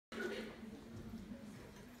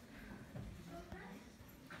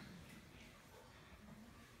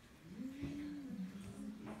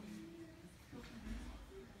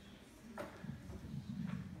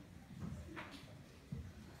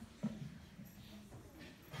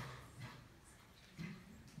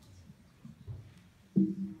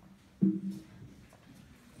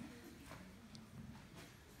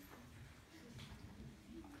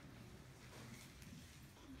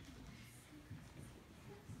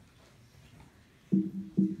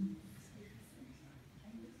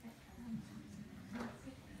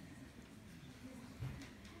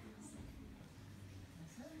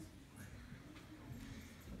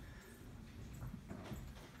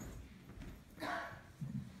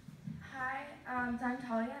So I'm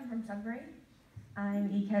Talia, I'm from Sudbury. I'm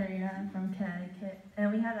Ekaterina, I'm from Connecticut.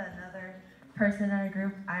 And we had another person in our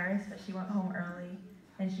group, Iris, but she went home early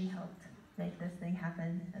and she helped make this thing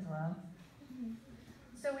happen as well.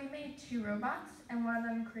 So we made 2 robots, and one of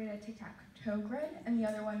them created a tic-tac-toe grid, and the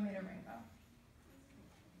other one made a rainbow.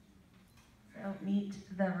 So meet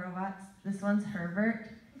the robots. This one's Herbert.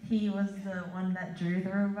 He was the one that drew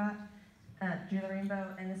the rainbow,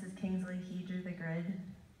 and this is Kingsley. He drew the grid.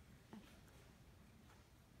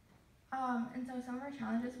 And so some of our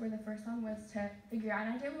challenges were, the first one was to figure out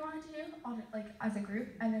an idea we wanted to do, like as a group,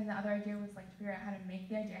 and then the other idea was like to figure out how to make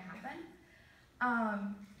the idea happen.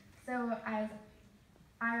 So as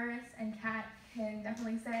Iris and Kat can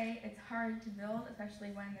definitely say, it's hard to build,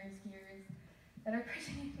 especially when there's gears that are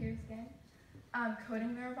pushing into your skin.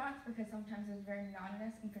 Coding the robots, because sometimes it was very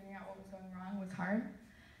monotonous and figuring out what was going wrong was hard.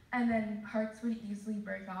 And then parts would easily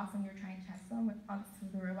break off when you were trying to test them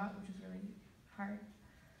through the robot, which was really hard.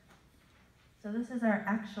 So this is our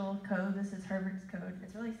actual code. This is Herbert's code.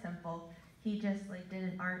 It's really simple. He just did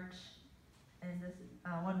an arch and this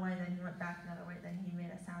one way, then he went back another way, then he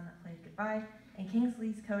made a sound that played goodbye. And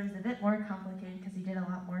Kingsley's code is a bit more complicated because he did a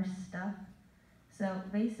lot more stuff. So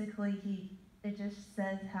basically it just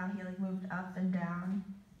says how he moved up and down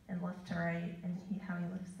and left to right, and how he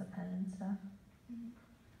lifts the pen and stuff.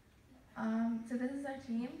 So this is our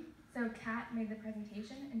team. So Kat made the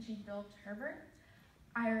presentation and she built Herbert.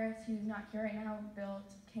 Iris, who's not here right now,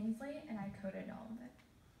 built Kingsley, and I coded all of it.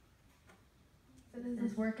 So this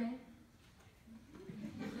is working.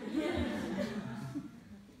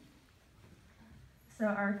 So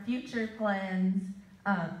our future plans,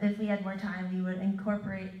 if we had more time, we would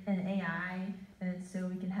incorporate an AI, and so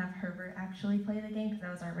we can have Herbert actually play the game, because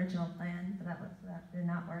that was our original plan, but that did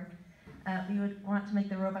not work. We would want to make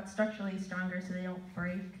the robots structurally stronger so they don't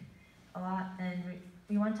break a lot, and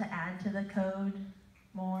we want to add to the code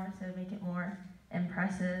more, so make it more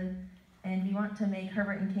impressive. And we want to make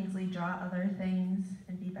Herbert and Kingsley draw other things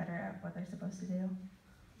and be better at what they're supposed to do.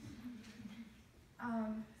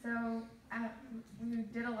 We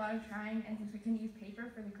did a lot of trying, and since we couldn't use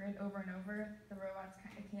paper for the grid over and over, the robots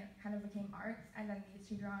kind of became art, and then these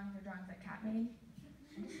 2 drawings are drawings that Kat made.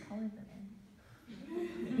 I just colored them in.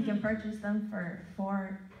 You can purchase them for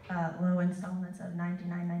 4 low installments of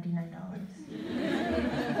 $99.99.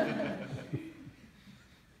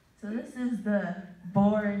 So this is the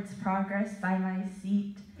board's progress by my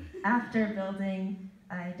seat. After building,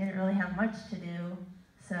 I didn't really have much to do,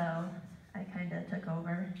 so I kind of took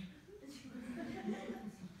over.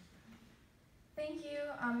 Thank you,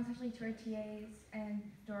 especially to our TAs and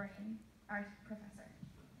Doreen, our professor.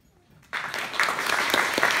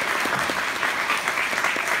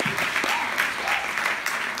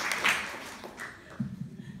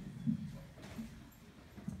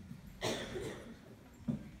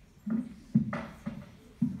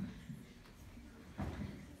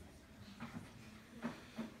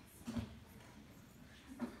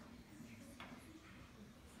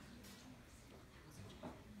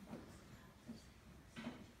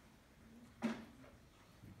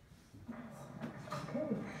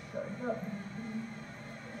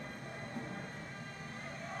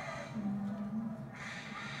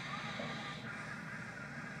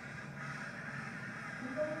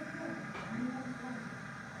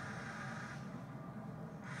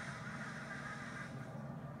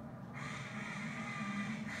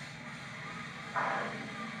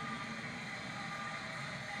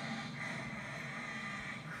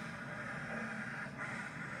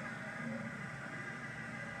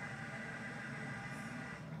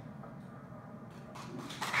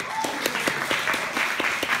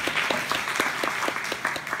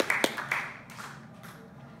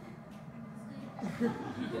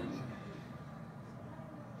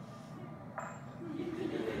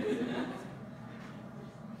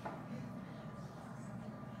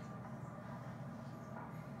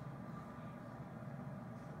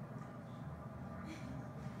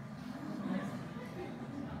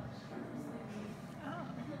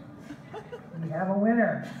 We have a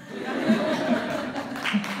winner.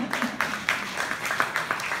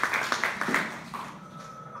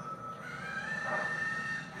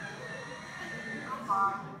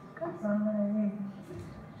 Goodbye.